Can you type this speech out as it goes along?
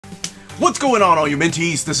What's going on, all you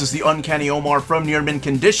Minties? This is the Uncanny Omar from Near Mint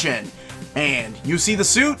Condition. And you see the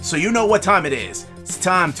suit, so you know what time it is. It's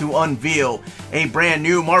time to unveil a brand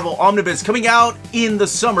new Marvel Omnibus coming out in the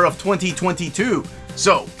summer of 2022.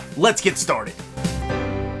 So, let's get started.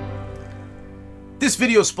 This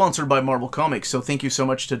video is sponsored by Marvel Comics, so thank you so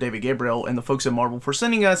much to David Gabriel and the folks at Marvel for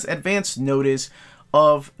sending us advance notice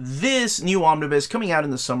of this new omnibus coming out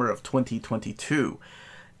in the summer of 2022.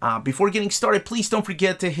 Before getting started, please don't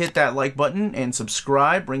forget to hit that like button and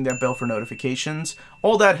subscribe, ring that bell for notifications.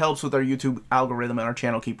 All that helps with our YouTube algorithm and our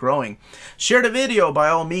channel keep growing. Share the video by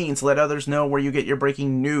all means, let others know where you get your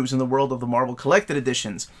breaking news in the world of the Marvel Collected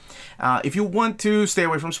Editions. If you want to stay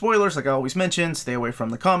away from spoilers, like I always mention, stay away from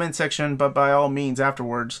the comment section, but by all means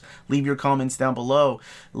afterwards, leave your comments down below.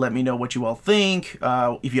 Let me know what you all think,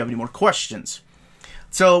 if you have any more questions.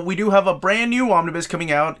 So we do have a brand new omnibus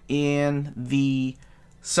coming out in the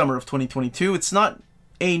summer of 2022. It's not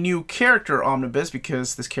a new character omnibus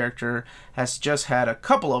because this character has just had a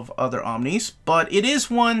couple of other omnis, but it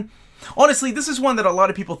is one. Honestly, this is one that a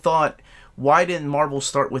lot of people thought, why didn't Marvel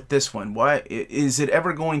start with this one? Why is it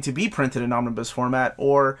ever going to be printed in omnibus format,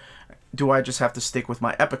 or do I just have to stick with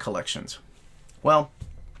my Epic collections? Well,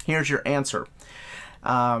 here's your answer.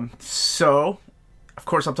 So of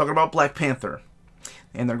course I'm talking about Black Panther,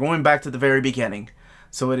 and they're going back to the very beginning.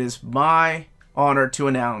 So it is my honor to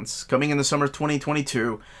announce, coming in the summer of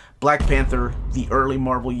 2022, Black Panther, The Early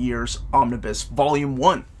Marvel Years Omnibus, Volume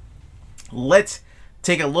 1. Let's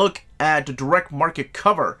take a look at the direct market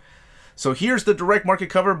cover. So here's the direct market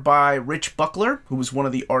cover by Rich Buckler, who was one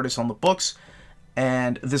of the artists on the books.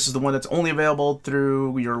 And this is the one that's only available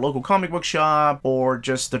through your local comic book shop or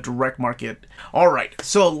just the direct market. Alright,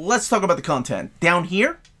 so let's talk about the content. Down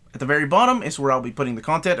here, at the very bottom, is where I'll be putting the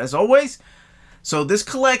content, as always. So this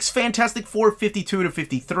collects Fantastic Four 52 to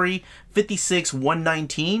 53, 56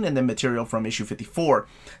 119, and then material from issue 54.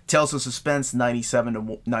 Tales of Suspense 97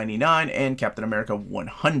 to 99, and Captain America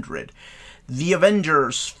 100. The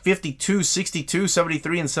Avengers 52, 62,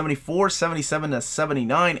 73, and 74, 77 to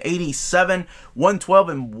 79, 87, 112,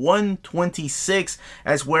 and 126,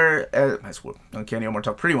 as Uncanny Omar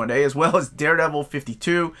talked pretty one day, as well as Daredevil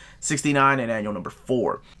 52, 69, and annual number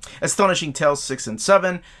 4. Astonishing Tales 6 and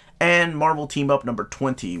 7, and Marvel Team Up number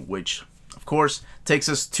 20, which, of course, takes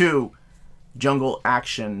us to Jungle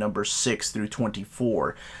Action number 6 through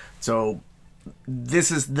 24. So,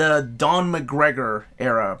 this is the Don McGregor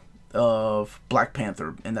era of Black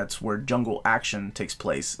Panther, and that's where Jungle Action takes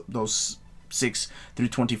place. Those 6 through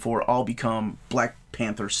 24 all become Black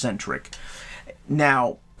Panther-centric.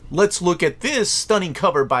 Now, let's look at this stunning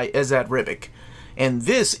cover by Esad Ribic. And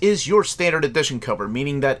this is your standard edition cover,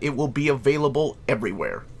 meaning that it will be available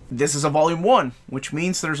everywhere. This is a Volume 1, which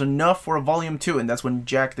means there's enough for a Volume 2, and that's when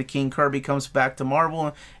Jack the King Kirby comes back to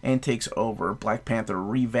Marvel and takes over Black Panther,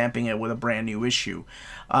 revamping it with a brand new issue.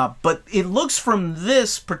 But it looks from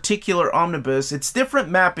this particular omnibus, it's different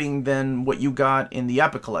mapping than what you got in the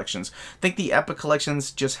Epic collections. I think the Epic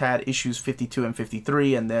collections just had issues 52 and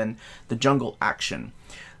 53, and then the Jungle Action.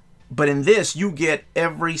 But in this, you get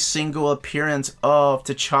every single appearance of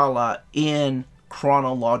T'Challa in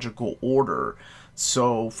chronological order.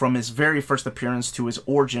 So, from his very first appearance to his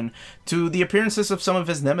origin, to the appearances of some of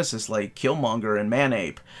his nemesis like Killmonger and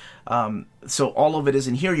Manape. So all of it is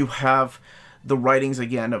in here. You have the writings,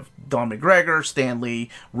 again, of Don McGregor, Stan Lee,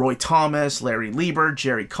 Roy Thomas, Larry Lieber,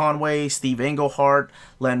 Jerry Conway, Steve Englehart,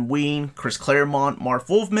 Len Wein, Chris Claremont, Marv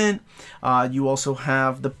Wolfman. You also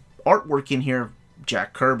have the artwork in here: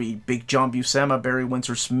 Jack Kirby, Big John Buscema, Barry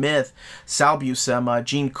Windsor Smith, Sal Buscema,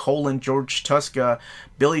 Gene Colan, George Tuska,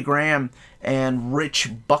 Billy Graham, and Rich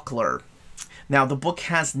Buckler. Now, the book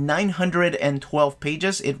has 912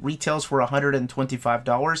 pages. It retails for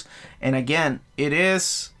 $125. And again, it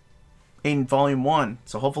is in Volume 1.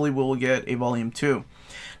 So hopefully we'll get a Volume 2.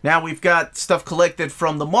 Now, we've got stuff collected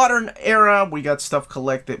from the modern era. We got stuff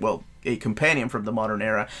collected, well, a companion from the modern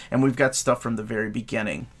era. And we've got stuff from the very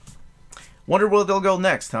beginning. Wonder where they'll go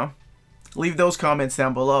next, huh? Leave those comments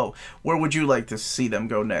down below. Where would you like to see them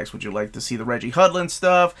go next? Would you like to see the Reggie Hudlin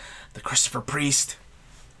stuff? The Christopher Priest?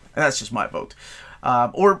 That's just my vote.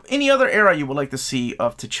 Or any other era you would like to see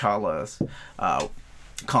of T'Challa's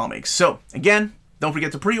comics. So, again, don't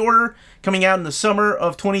forget to pre-order. Coming out in the summer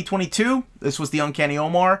of 2022. This was the Uncanny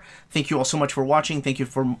Omar. Thank you all so much for watching. Thank you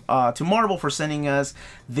to Marvel for sending us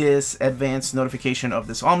this advance notification of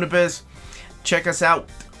this omnibus. Check us out.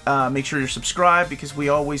 Make sure you're subscribed, because we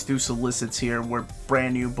always do solicits here where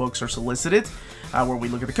brand new books are solicited, where we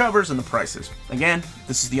look at the covers and the prices. Again,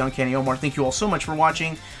 this is the Uncanny Omar. Thank you all so much for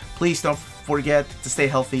watching. Please don't forget to stay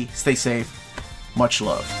healthy, stay safe. Much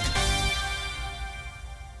love.